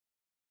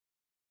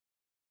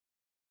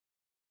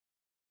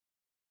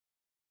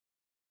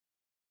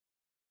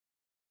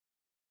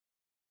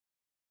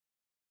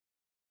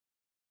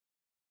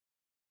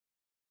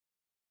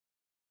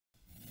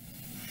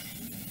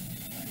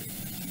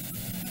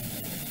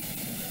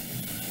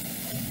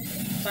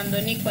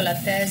Quando Nikola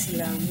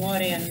Tesla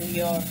muore a New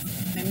York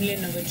nel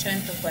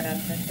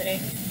 1943,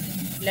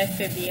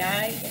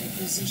 l'FBI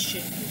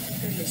requisisce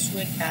tutte le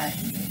sue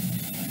carte,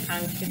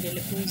 anche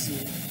delle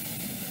poesie.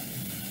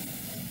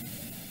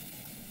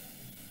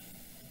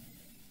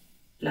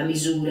 La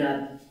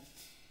misura.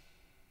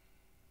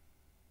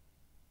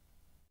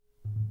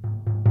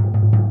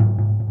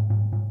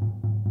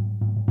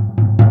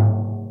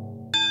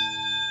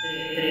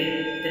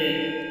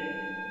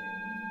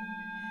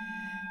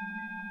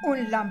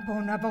 Un lampo,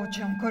 una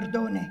voce, un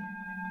cordone.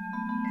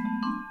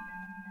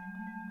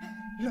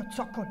 Lo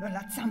zoccolo,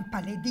 la zampa,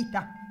 le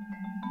dita.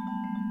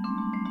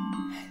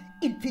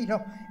 Il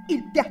filo,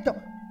 il piatto,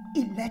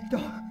 il letto.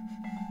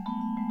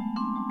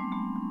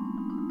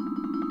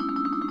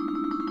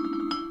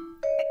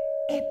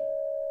 E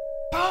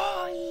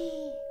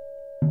poi...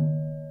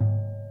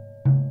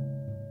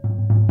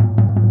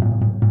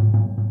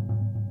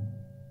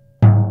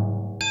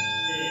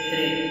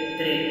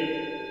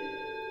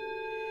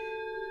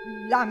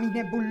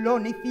 lamine,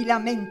 bulloni,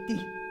 filamenti,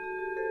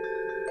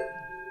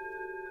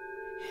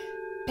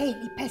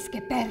 peli,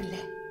 pesche,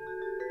 perle,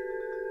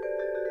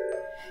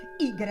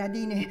 i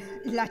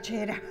gradini, la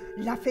cera,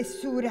 la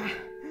fessura,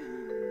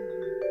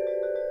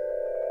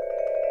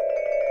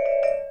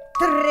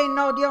 3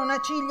 nodi a una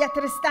ciglia,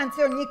 3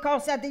 stanze, ogni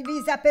cosa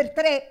divisa per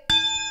 3.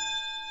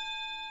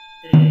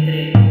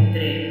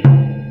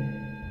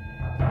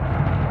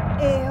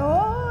 E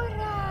ora...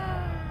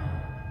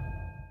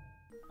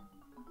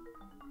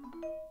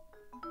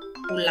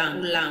 Un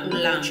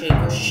luce,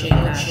 era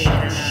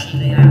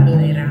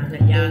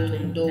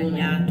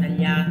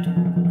tagliato,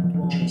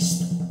 tuo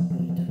gesto.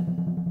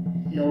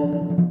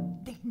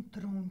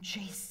 Dentro un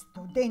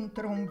cesto,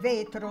 dentro un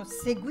vetro,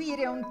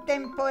 seguire un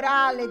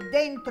temporale,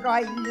 dentro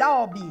ai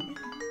lobi.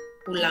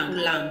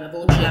 Una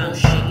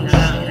voce,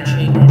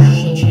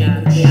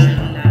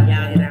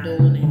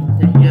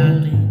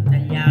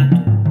 tagliato,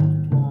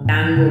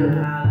 Angolo.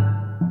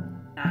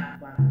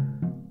 l'acqua.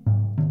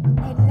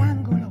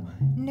 Nell'angolo,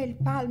 nel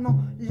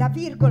palmo, la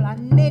virgola,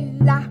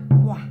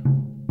 nell'acqua.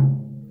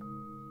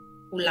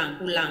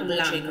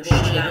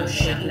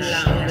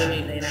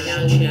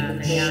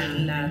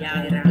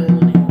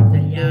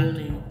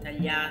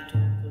 Tagliato,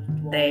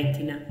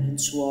 retina,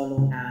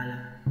 lenzuolo,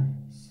 ala.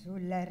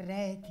 Sulla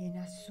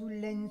retina, sul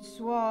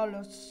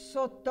lenzuolo,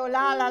 sotto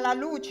l'ala la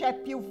luce è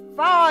più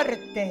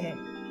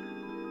forte.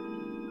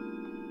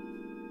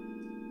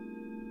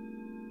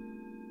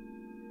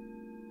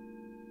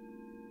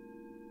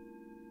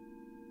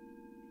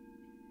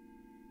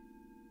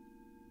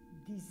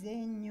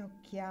 Disegno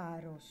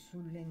chiaro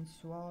sul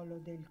lenzuolo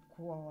del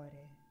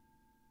cuore.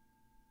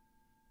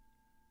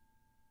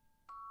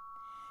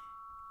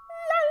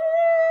 La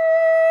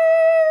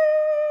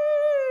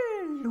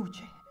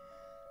luce.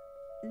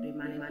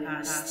 Rimane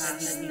pasta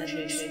di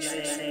luce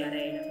sulla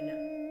retina.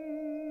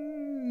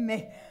 Me.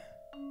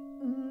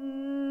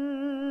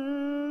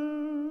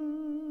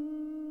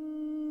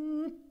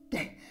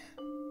 Te.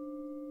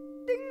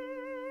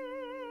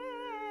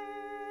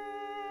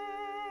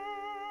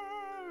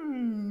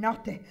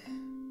 Notte.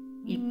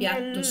 Il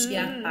piatto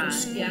schiappa,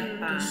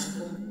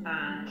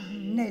 scompare.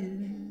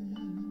 Nell'angolo.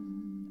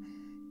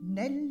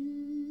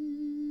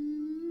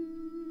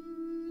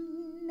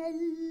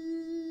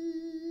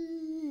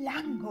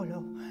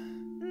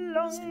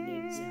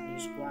 S'annebbiano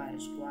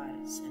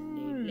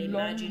sguardi, le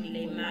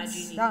immagini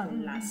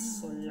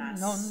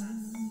collassano.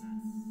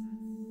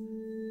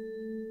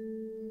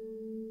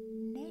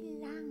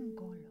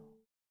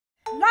 Nell'angolo.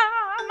 La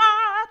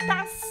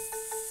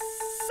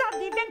matassa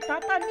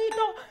diventata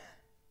nido.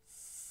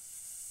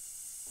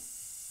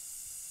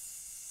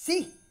 Sì.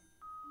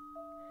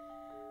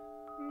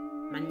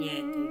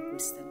 Magnete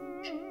questa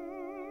luce.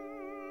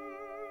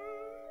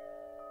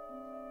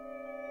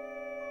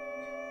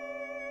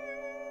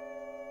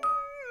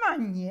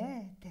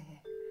 Magnete.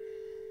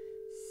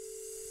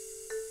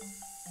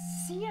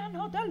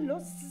 Siano dallo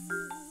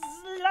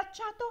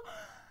slacciato.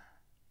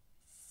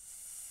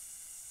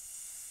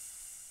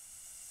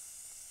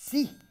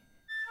 Sì.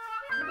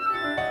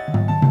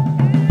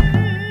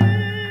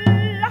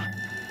 La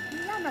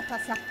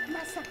matassa, la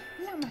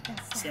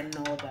matassa. Si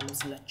annoda lo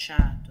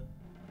slacciato,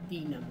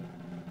 dinamo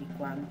di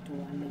quanto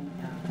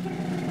allentato.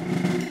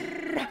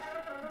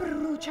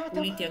 Bruciato,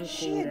 Puliti ancora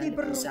scie di le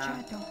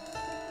bruciato.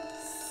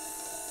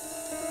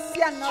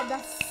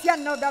 Si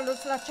annoda lo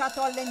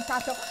slacciato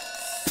allentato.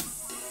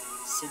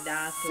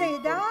 Sedato.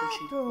 Il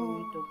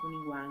cortocircuito con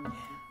i guanti.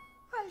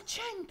 Al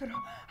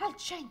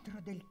centro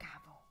del cavo.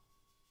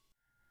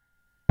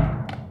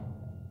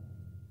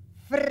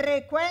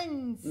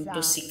 Frequenza.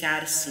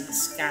 Intossicarsi di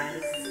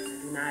scarica,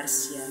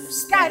 radunarsi allo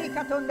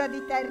Scarica tonda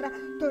di terra,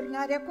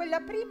 tornare a quella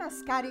prima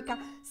scarica.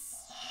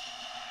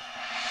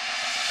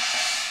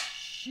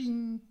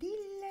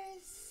 Scintille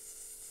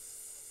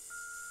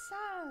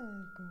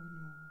salgono.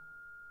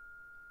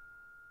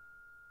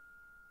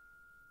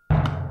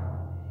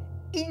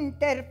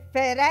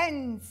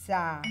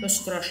 Interferenza. Lo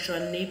scroscio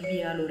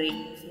annebbia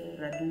l'orecchio,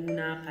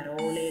 raduna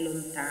parole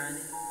lontane.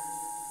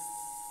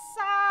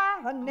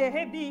 la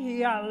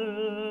nebbia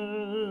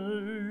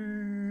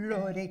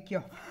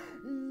all'orecchio.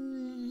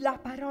 La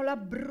parola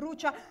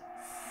brucia,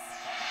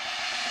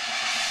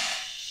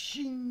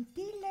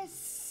 scintille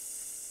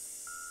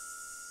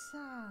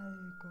salgono.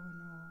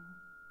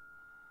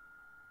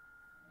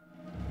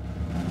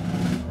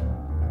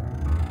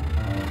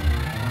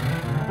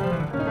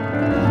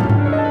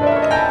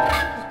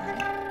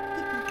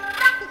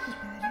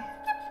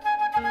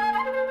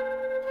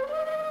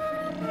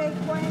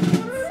 Frequenza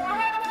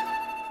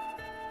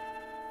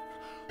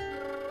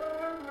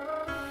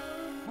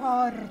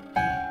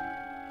forte,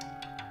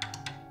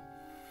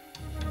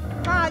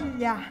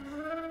 faglia,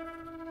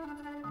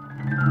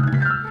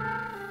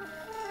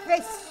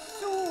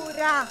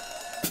 fessura,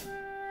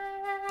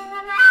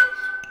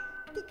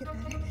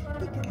 ticchettare,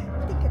 ticchettare,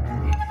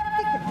 ticchettare,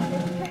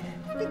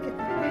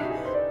 ticchettare,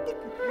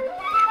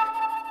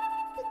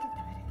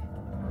 ticchettare,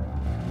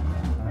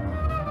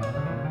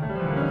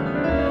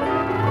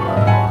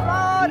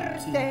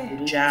 forte,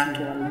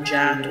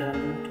 Rugiato,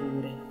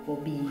 alluture,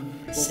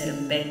 bobine,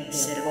 serpente,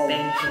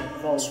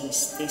 sue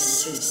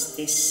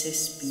stesse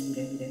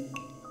spire.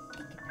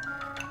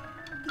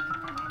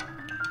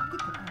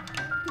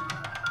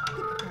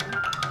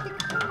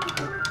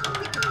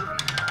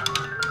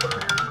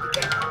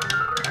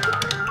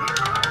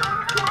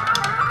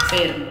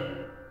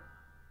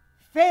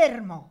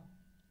 Fermo.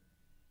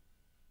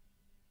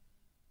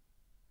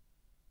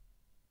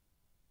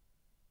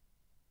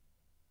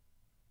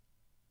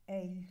 È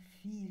il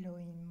filo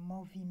in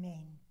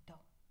movimento.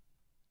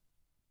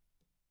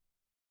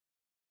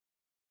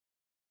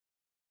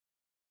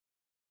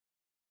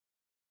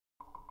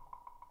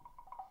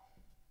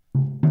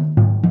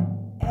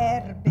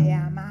 Erbe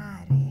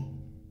amare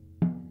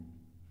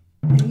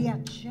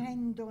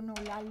riaccendono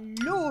la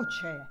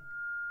luce.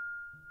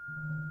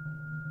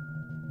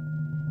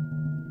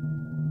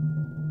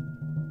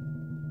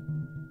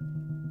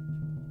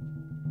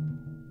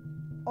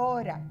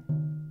 Ora